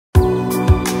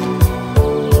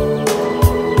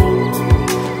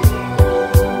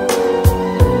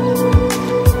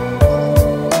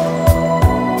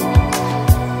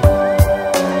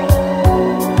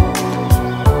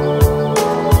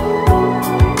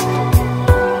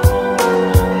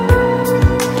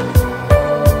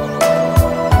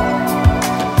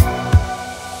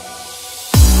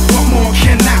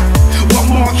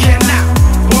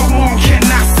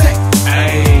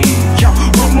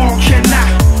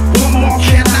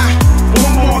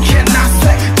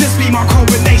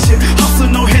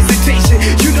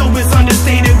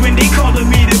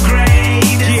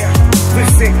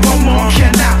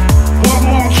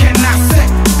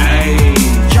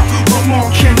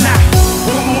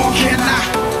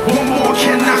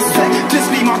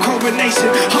determination,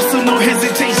 hustle, no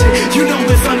hesitation. You know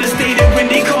it's understated when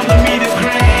they calling me the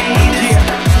greatest. Yeah,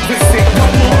 listen,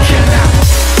 what more can I?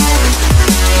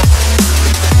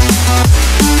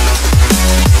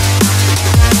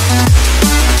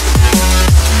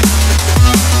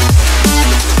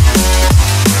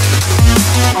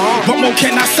 What more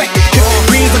can I say?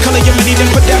 Green's the color of money, then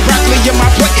put that broccoli in my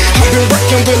plate. I've been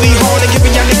working really hard and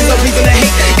giving y'all niggas a reason to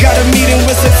hate. Got a meeting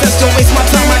with success, don't waste my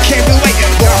time, I can't relate.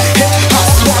 Hot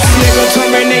swats, nigga,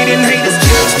 terminating haters.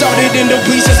 Started in the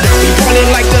bleachers, now we ballin'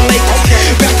 like the Lakers.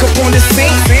 Back up on the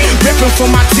scene, ripping for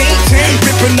my team.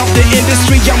 Ripping off the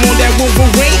industry, I'm on that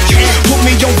Wolverine. Put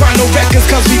me on vinyl records,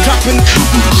 cause we dropping,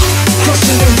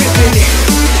 crushing and ripping it.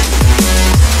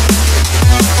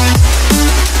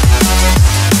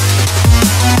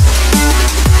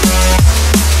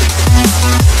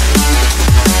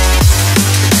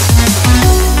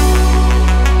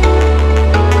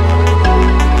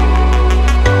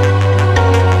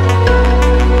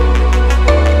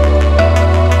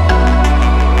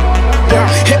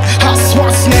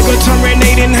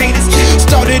 Terminating haters.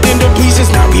 Started in the bleachers,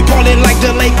 now we ballin' like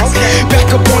the Lakers. Back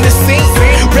up on the scene,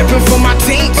 ripping for my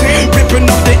team. Ripping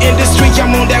off the industry,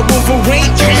 I'm on that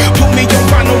Wolverine. Put me on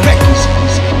vinyl records.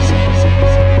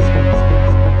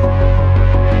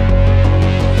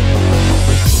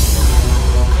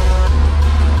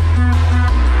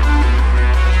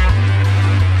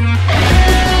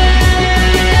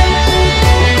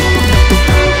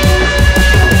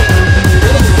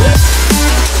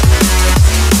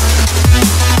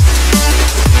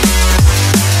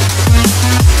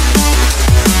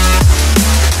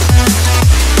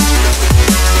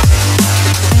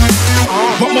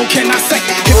 What more can I say?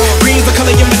 Green's the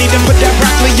color of money, then put that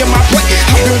broccoli in my plate.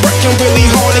 I've been working really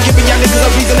hard and giving y'all niggas a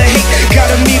reason to hate. Got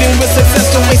a meeting with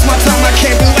success, don't waste my time, I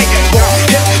can't